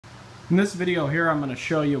In this video here, I'm going to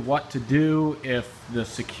show you what to do if the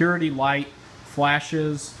security light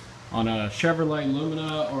flashes on a Chevrolet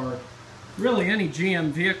Lumina or really any GM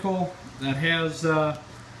vehicle that has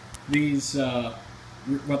these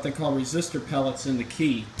what they call resistor pellets in the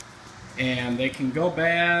key. And they can go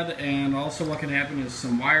bad, and also what can happen is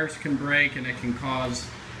some wires can break and it can cause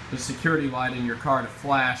the security light in your car to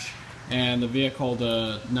flash and the vehicle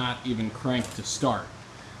to not even crank to start.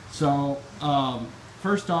 So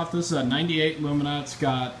first off, this is a 98 Lumina. It's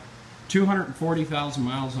got 240,000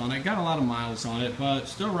 miles on it. Got a lot of miles on it, but it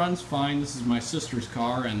still runs fine. This is my sister's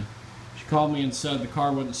car, and she called me and said the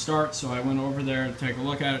car wouldn't start, so I went over there to take a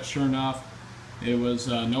look at it. Sure enough, it was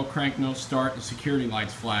no crank, no start, the security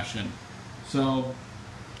light's flashing. So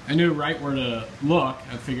I knew right where to look.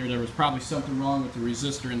 I figured there was probably something wrong with the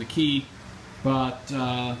resistor in the key, but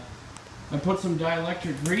I put some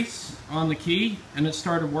dielectric grease on the key and it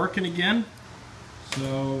started working again.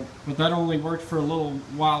 So, but that only worked for a little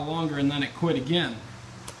while longer and then it quit again.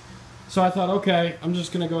 So I thought, okay, I'm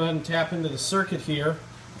just going to go ahead and tap into the circuit here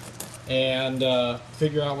and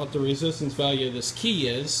figure out what the resistance value of this key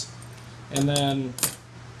is, and then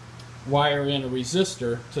wire in a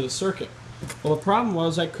resistor to the circuit. Well, the problem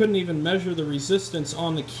was I couldn't even measure the resistance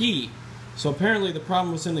on the key. So apparently the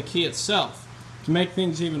problem was in the key itself. To make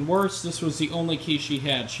things even worse, this was the only key she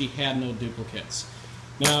had. She had no duplicates.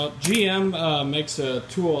 Now, GM makes a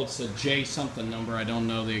tool, it's a J something number, I don't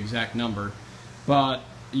know the exact number, but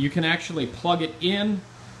you can actually plug it in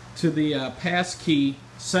to the pass key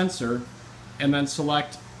sensor and then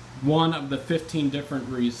select one of the 15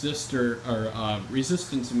 different resistor or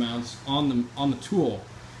resistance amounts on the tool.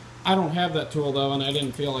 I don't have that tool though, and I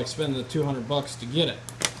didn't feel like spending the 200 bucks to get it.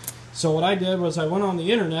 So what I did was I went on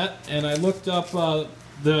the internet and I looked up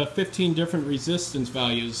the 15 different resistance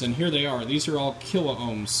values, and here they are. These are all kilo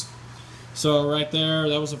ohms. So right there,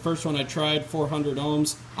 that was the first one I tried, 400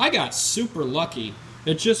 ohms. I got super lucky.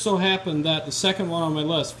 It just so happened that the second one on my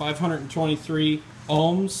list, 523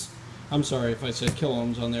 ohms, I'm sorry if I said kilo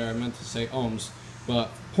ohms on there, I meant to say ohms,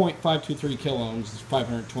 but 0.523 kilo ohms is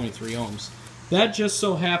 523 ohms. That just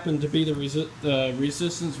so happened to be the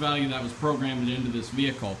resistance value that was programmed into this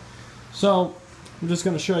vehicle. So I'm just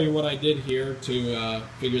going to show you what I did here to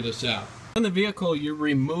figure this out. In the vehicle, you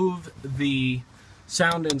remove the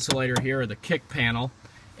sound insulator here, or the kick panel,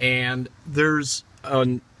 and there's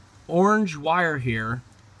an orange wire here.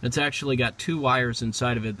 It's actually got two wires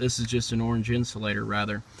inside of it. This is just an orange insulator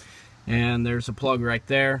rather. And there's a plug right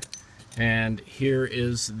there, and here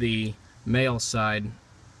is the male side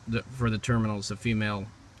for the terminals, the female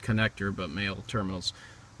connector but male terminals.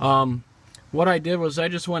 What I did was I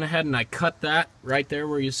just went ahead and I cut that right there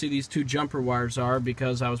where you see these two jumper wires are,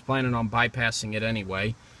 because I was planning on bypassing it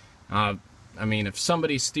anyway. I mean, if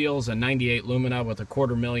somebody steals a 98 Lumina with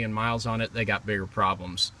 250,000 miles on it, they got bigger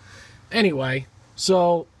problems. Anyway,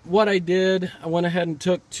 so what I did, I went ahead and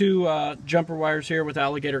took two jumper wires here with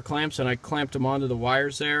alligator clamps, and I clamped them onto the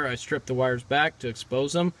wires there. I stripped the wires back to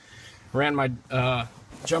expose them. Ran my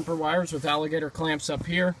jumper wires with alligator clamps up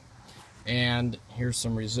here, and here's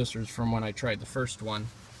some resistors from when I tried the first one.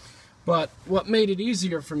 But what made it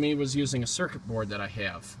easier for me was using a circuit board that I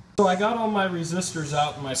have. So I got all my resistors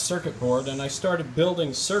out in my circuit board, and I started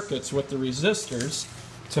building circuits with the resistors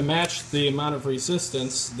to match the amount of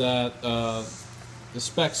resistance that the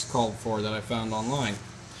specs called for that I found online.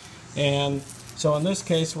 And so in this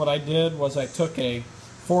case, what I did was I took a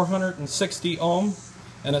 460 ohm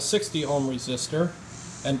and a 60 ohm resistor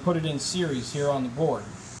and put it in series here on the board.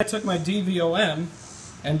 I took my DVOM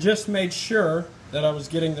and just made sure that I was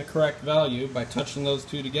getting the correct value by touching those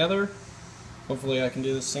two together. Hopefully I can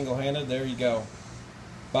do this single-handed. There you go.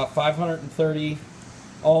 About 530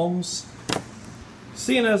 ohms.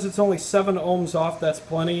 Seeing as it's only 7 ohms off, that's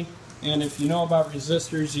plenty. And if you know about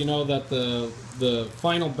resistors, you know that the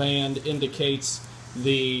final band indicates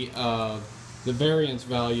the variance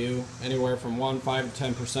value anywhere from 1, 5 to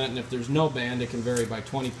 10%, and if there's no band, it can vary by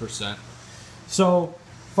 20%. So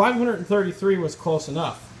 533 was close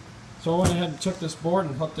enough. So I went ahead and took this board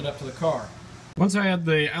and hooked it up to the car. Once I had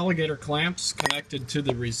the alligator clamps connected to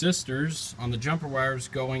the resistors on the jumper wires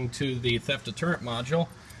going to the theft deterrent module,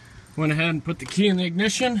 went ahead and put the key in the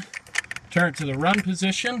ignition, turn it to the run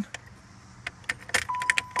position,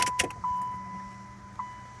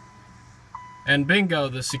 and bingo,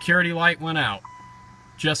 the security light went out.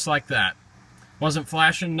 Just like that. Wasn't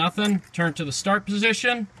flashing, nothing. Turned to the start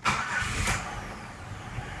position.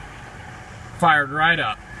 Fired right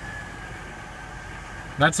up.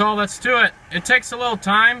 That's all that's to it. It takes a little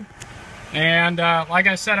time. And like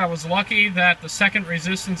I said, I was lucky that the second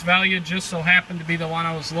resistance value just so happened to be the one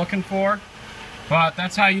I was looking for. But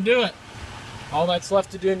that's how you do it. All that's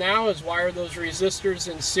left to do now is wire those resistors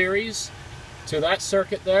in series to that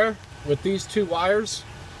circuit there with these two wires,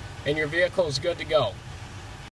 and your vehicle is good to go.